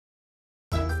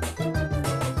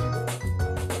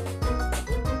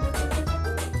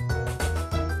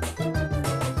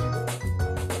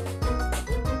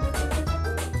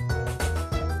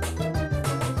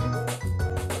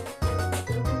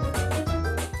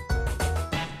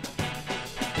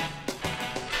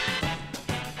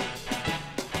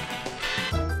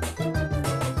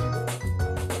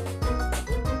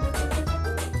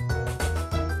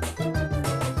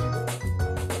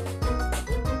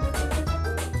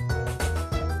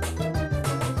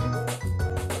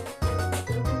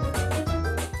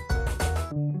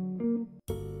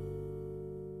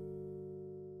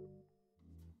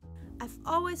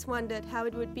always wondered how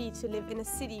it would be to live in a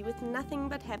city with nothing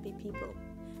but happy people.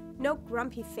 No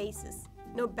grumpy faces,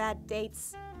 no bad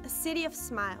dates, a city of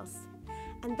smiles.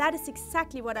 And that is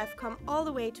exactly what I've come all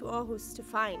the way to Aarhus to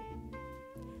find.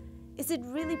 Is it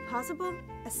really possible,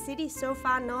 a city so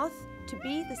far north, to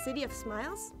be the city of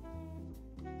smiles?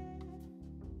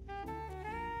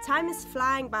 Time is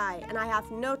flying by and I have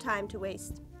no time to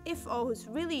waste. If Aarhus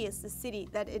really is the city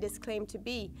that it is claimed to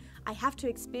be, I have to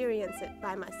experience it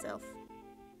by myself.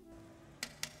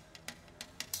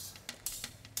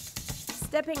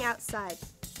 Stepping outside,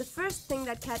 the first thing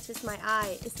that catches my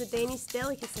eye is the Danish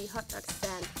delicacy hot dog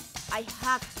stand. I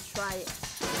have to try it.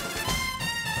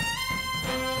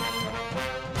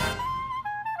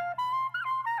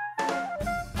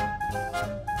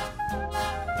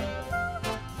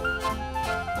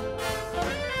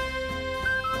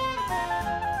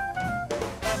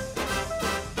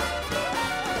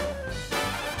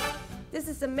 This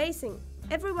is amazing.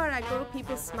 Everywhere I go,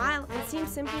 people smile and seem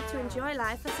simply to enjoy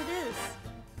life as it is.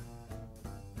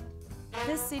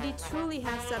 This city truly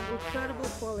has some incredible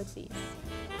qualities.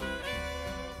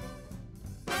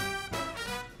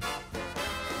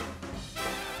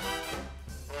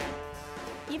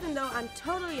 Even though I'm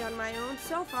totally on my own,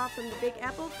 so far from the Big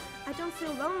Apple, I don't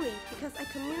feel lonely because I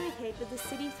communicate with the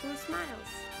city through smiles.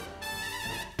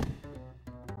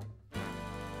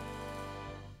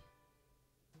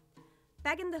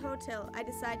 Back in the hotel, I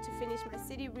decide to finish my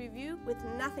city review with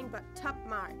nothing but top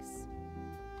marks.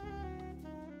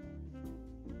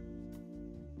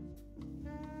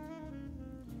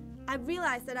 I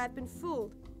realize that I've been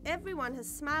fooled. Everyone has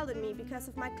smiled at me because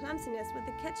of my clumsiness with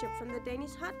the ketchup from the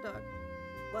Danish hot dog.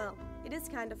 Well, it is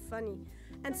kind of funny,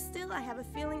 and still I have a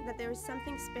feeling that there is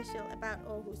something special about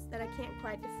Aarhus that I can't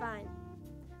quite define.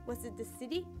 Was it the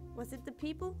city, was it the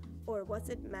people, or was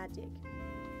it magic?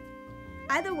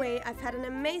 Either way, I've had an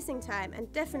amazing time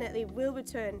and definitely will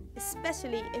return,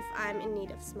 especially if I'm in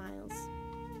need of smiles.